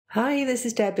Hi, this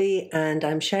is Debbie and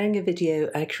I'm sharing a video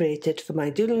I created for my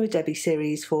Doodling with Debbie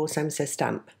series for SSS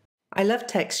Stamp. I love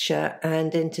texture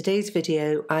and in today's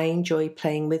video I enjoy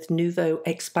playing with Nuvo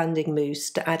expanding mousse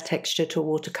to add texture to a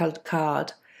watercolour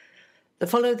card. The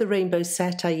Follow the Rainbow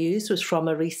set I used was from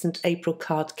a recent April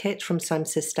card kit from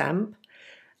SSS Stamp.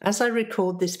 As I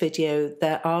record this video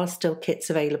there are still kits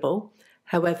available,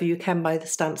 however you can buy the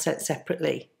stamp set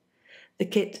separately. The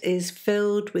kit is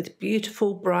filled with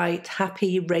beautiful, bright,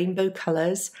 happy rainbow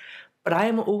colours, but I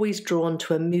am always drawn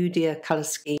to a moodier colour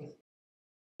scheme.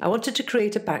 I wanted to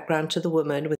create a background to the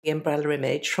woman with the umbrella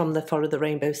image from the Follow the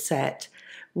Rainbow set,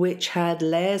 which had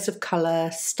layers of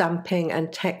colour, stamping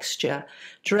and texture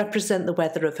to represent the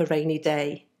weather of a rainy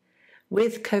day.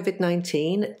 With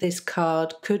COVID-19, this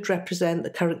card could represent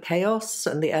the current chaos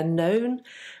and the unknown,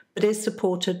 but is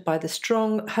supported by the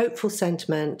strong, hopeful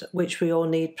sentiment which we all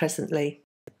need presently.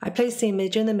 I placed the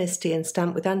image in the Misty and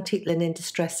stamped with antique linen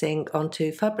distressing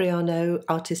onto Fabriano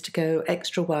Artistico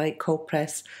Extra White Cold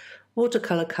Press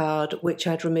watercolour card, which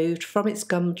I'd removed from its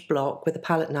gummed block with a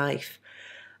palette knife.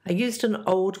 I used an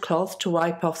old cloth to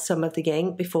wipe off some of the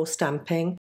ink before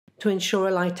stamping to ensure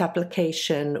a light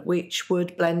application which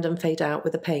would blend and fade out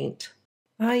with the paint.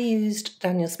 I used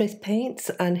Daniel Smith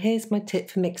paints, and here's my tip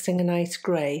for mixing a nice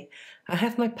grey. I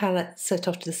have my palette set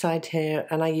off to the side here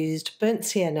and I used burnt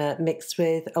sienna mixed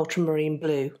with ultramarine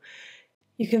blue.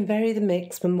 You can vary the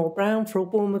mix from more brown for a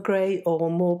warmer grey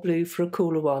or more blue for a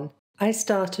cooler one. I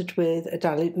started with a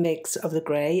dilute mix of the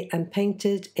grey and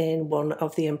painted in one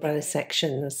of the umbrella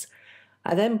sections.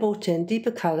 I then brought in deeper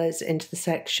colours into the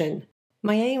section.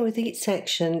 My aim with each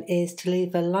section is to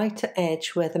leave a lighter edge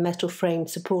where the metal frame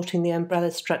supporting the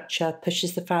umbrella structure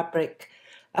pushes the fabric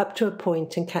up to a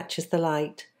point and catches the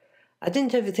light. I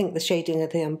didn't overthink the shading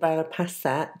of the umbrella past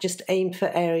that, just aimed for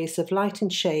areas of light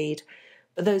and shade,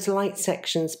 but those light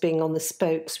sections being on the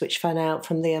spokes which fan out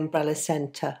from the umbrella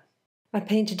centre. I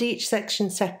painted each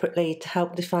section separately to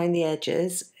help define the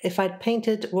edges. If I'd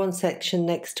painted one section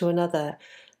next to another,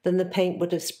 then the paint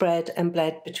would have spread and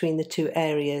bled between the two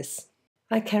areas.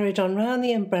 I carried on round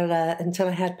the umbrella until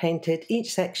I had painted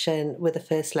each section with the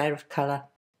first layer of colour.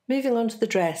 Moving on to the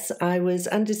dress, I was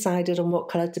undecided on what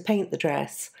colour to paint the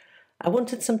dress. I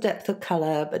wanted some depth of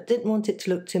colour but didn't want it to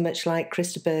look too much like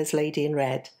Christopher's Lady in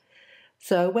Red.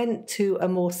 So I went to a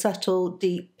more subtle,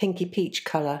 deep pinky peach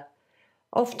colour.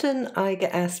 Often I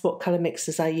get asked what colour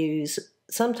mixes I use.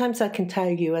 Sometimes I can tell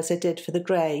you, as I did for the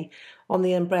grey, on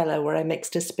the umbrella where I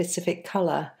mixed a specific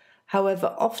colour.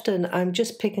 However, often I'm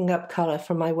just picking up colour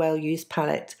from my well-used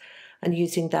palette and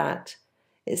using that.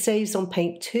 It saves on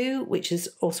paint too, which is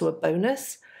also a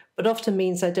bonus, but often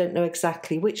means I don't know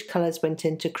exactly which colours went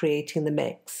into creating the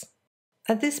mix.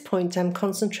 At this point I'm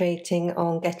concentrating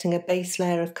on getting a base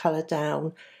layer of colour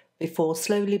down before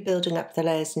slowly building up the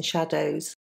layers and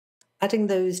shadows, adding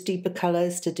those deeper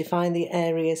colours to define the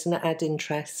areas and add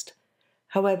interest.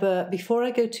 However, before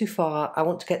I go too far, I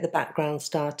want to get the background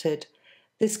started.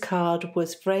 This card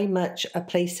was very much a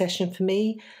play session for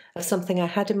me of something I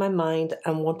had in my mind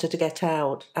and wanted to get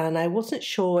out, and I wasn't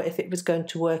sure if it was going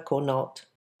to work or not.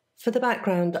 For the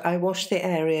background, I washed the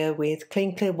area with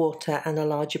clean clear water and a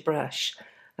larger brush,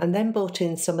 and then brought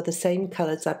in some of the same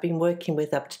colours I've been working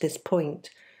with up to this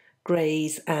point,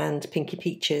 greys and pinky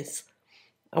peaches.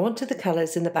 I wanted the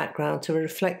colours in the background to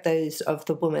reflect those of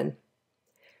the woman.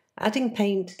 Adding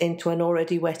paint into an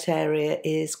already wet area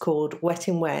is called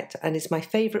wetting wet and is my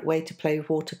favourite way to play with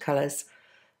watercolours.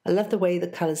 I love the way the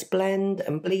colours blend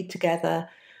and bleed together,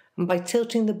 and by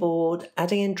tilting the board,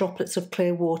 adding in droplets of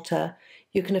clear water,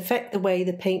 you can affect the way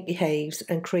the paint behaves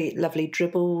and create lovely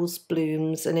dribbles,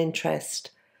 blooms and interest.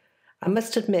 I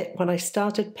must admit, when I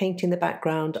started painting the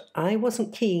background, I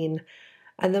wasn't keen,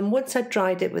 and then once I'd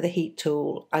dried it with a heat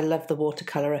tool, I loved the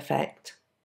watercolour effect.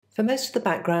 For most of the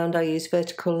background I used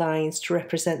vertical lines to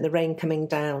represent the rain coming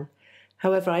down.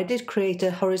 However, I did create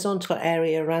a horizontal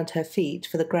area around her feet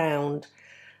for the ground,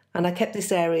 and I kept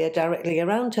this area directly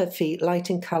around her feet light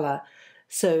in colour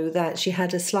so that she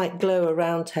had a slight glow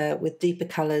around her with deeper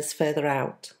colours further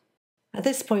out. At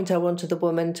this point I wanted the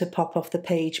woman to pop off the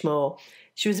page more.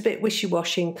 She was a bit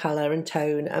wishy-washy in colour and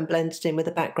tone and blended in with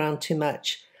the background too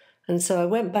much, and so I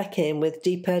went back in with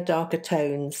deeper, darker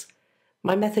tones.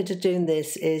 My method of doing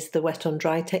this is the wet on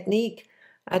dry technique,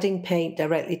 adding paint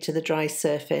directly to the dry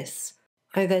surface.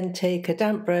 I then take a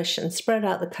damp brush and spread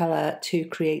out the colour to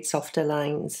create softer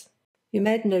lines. You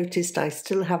may have noticed I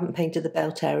still haven't painted the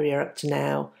belt area up to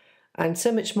now. I'm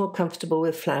so much more comfortable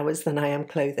with flowers than I am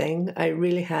clothing. I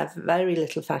really have very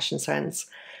little fashion sense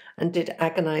and did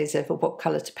agonise over what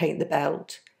colour to paint the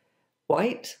belt.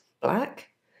 White? Black?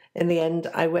 In the end,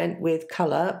 I went with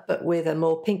colour, but with a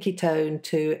more pinky tone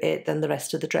to it than the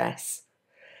rest of the dress.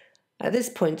 At this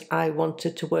point, I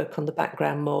wanted to work on the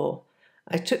background more.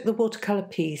 I took the watercolour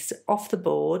piece off the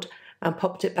board and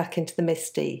popped it back into the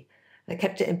MISTI. I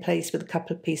kept it in place with a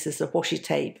couple of pieces of washi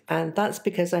tape, and that's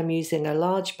because I'm using a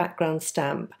large background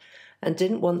stamp and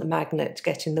didn't want the magnet to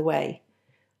get in the way.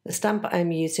 The stamp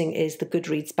I'm using is the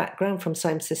Goodreads background from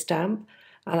SSS Stamp,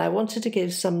 and I wanted to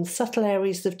give some subtle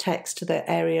areas of text to the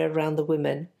area around the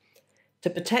woman. To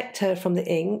protect her from the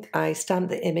ink, I stamped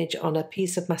the image on a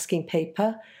piece of masking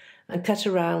paper and cut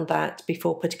around that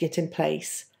before putting it in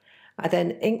place. I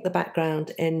then inked the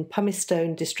background in pumice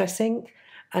stone distress ink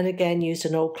and again used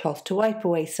an old cloth to wipe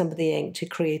away some of the ink to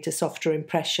create a softer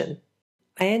impression.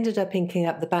 I ended up inking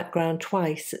up the background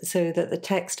twice so that the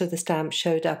text of the stamp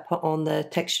showed up on the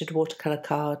textured watercolour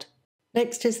card.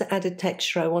 Next is the added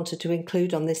texture I wanted to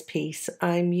include on this piece.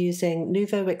 I'm using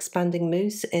Nuvo expanding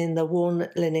mousse in the worn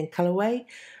linen colourway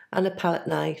and a palette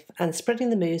knife and spreading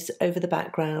the mousse over the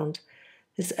background.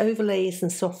 This overlays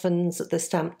and softens the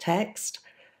stamp text.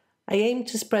 I aim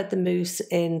to spread the mousse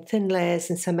in thin layers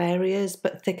in some areas,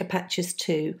 but thicker patches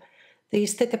too.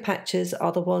 These thicker patches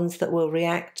are the ones that will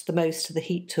react the most to the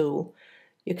heat tool.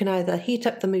 You can either heat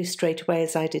up the mousse straight away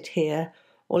as I did here,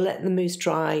 or let the mousse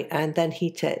dry and then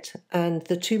heat it, and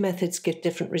the two methods give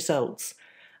different results.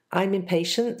 I'm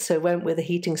impatient, so went with the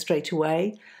heating straight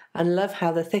away, and love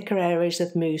how the thicker areas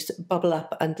of mousse bubble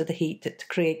up under the heat to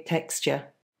create texture.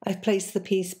 I've placed the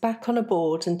piece back on a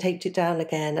board and taped it down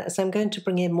again as I'm going to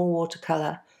bring in more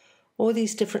watercolour. All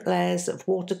these different layers of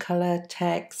watercolour,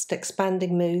 text,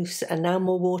 expanding mousse and now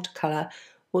more watercolour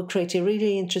will create a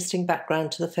really interesting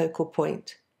background to the focal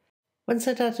point. Once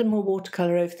I'd added more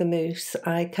watercolour over the mousse,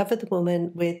 I covered the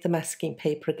woman with the masking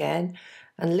paper again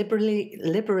and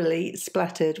liberally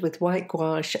splattered with white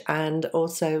gouache and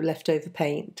also leftover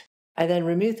paint. I then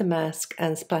removed the mask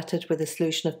and splattered with a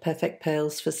solution of perfect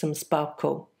pearls for some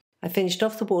sparkle. I finished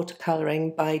off the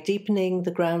watercolouring by deepening the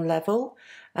ground level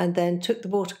and then took the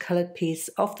watercoloured piece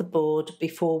off the board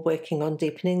before working on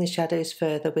deepening the shadows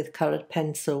further with coloured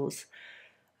pencils.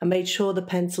 I made sure the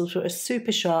pencils were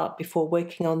super sharp before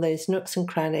working on those nooks and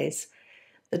crannies.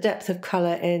 The depth of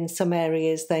colour in some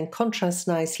areas then contrasts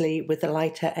nicely with the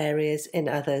lighter areas in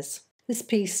others. This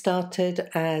piece started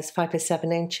as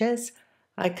 5x7 inches.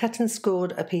 I cut and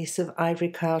scored a piece of ivory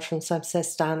card from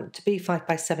SSS Stamp to be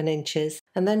 5x7 inches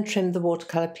and then trimmed the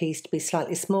watercolour piece to be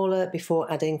slightly smaller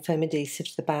before adding foam adhesive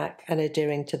to the back and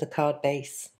adhering to the card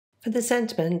base. For the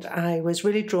sentiment, I was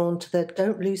really drawn to the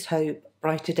 "Don't lose hope,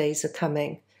 brighter days are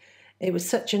coming." It was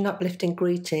such an uplifting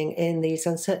greeting in these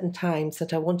uncertain times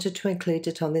that I wanted to include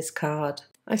it on this card.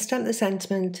 I stamped the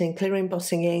sentiment in clear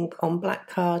embossing ink on black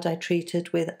card I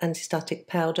treated with anti-static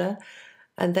powder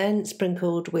and then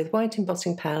sprinkled with white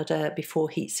embossing powder before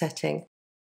heat setting.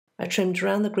 I trimmed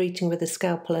around the greeting with a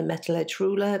scalpel and metal edge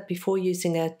ruler before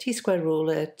using a T-square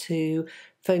ruler to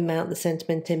foam mount the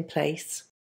sentiment in place.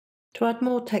 To add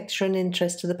more texture and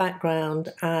interest to the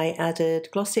background, I added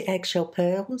glossy eggshell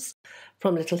pearls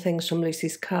from Little Things from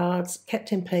Lucy's cards,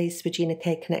 kept in place with Gina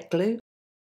K Connect glue.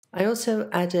 I also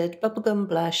added bubblegum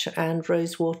blush and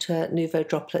rosewater Nuvo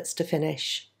droplets to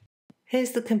finish.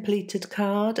 Here's the completed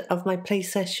card of my play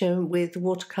session with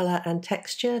watercolour and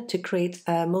texture to create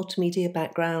a multimedia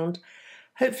background.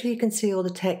 Hopefully you can see all the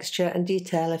texture and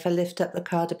detail if I lift up the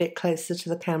card a bit closer to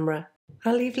the camera.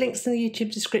 I'll leave links in the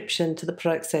YouTube description to the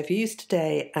products I've used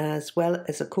today, as well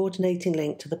as a coordinating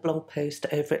link to the blog post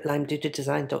over at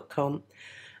limedoodledesign.com.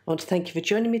 I want to thank you for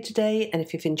joining me today, and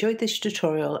if you've enjoyed this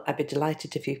tutorial, I'd be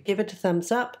delighted if you give it a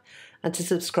thumbs up and to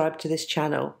subscribe to this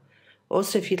channel.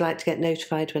 Also, if you'd like to get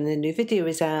notified when a new video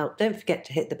is out, don't forget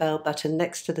to hit the bell button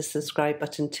next to the subscribe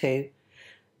button too.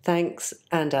 Thanks,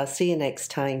 and I'll see you next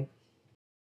time.